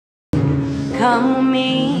come with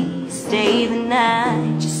me, stay the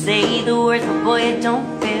night. Just say the words, but boy, it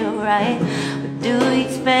don't feel right. What do you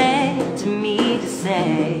expect me to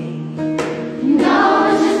say? No,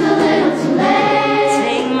 it's just a little too late.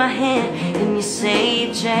 Take my hand and you say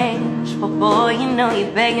you changed, but boy, you know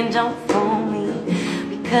you're begging, don't fool me,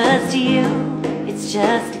 because to you, it's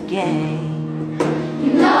just a game.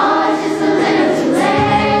 You know it's just a little too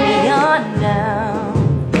late. Let me on now,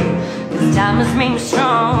 'cause time has made me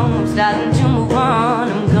strong. I'm starting to move on,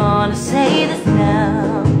 I'm gonna say this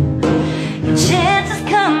now. Your chance has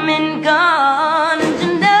come and gone, and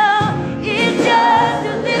you know it's just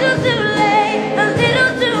a little too late, a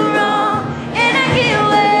little too wrong. And I can't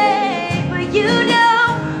wait for you to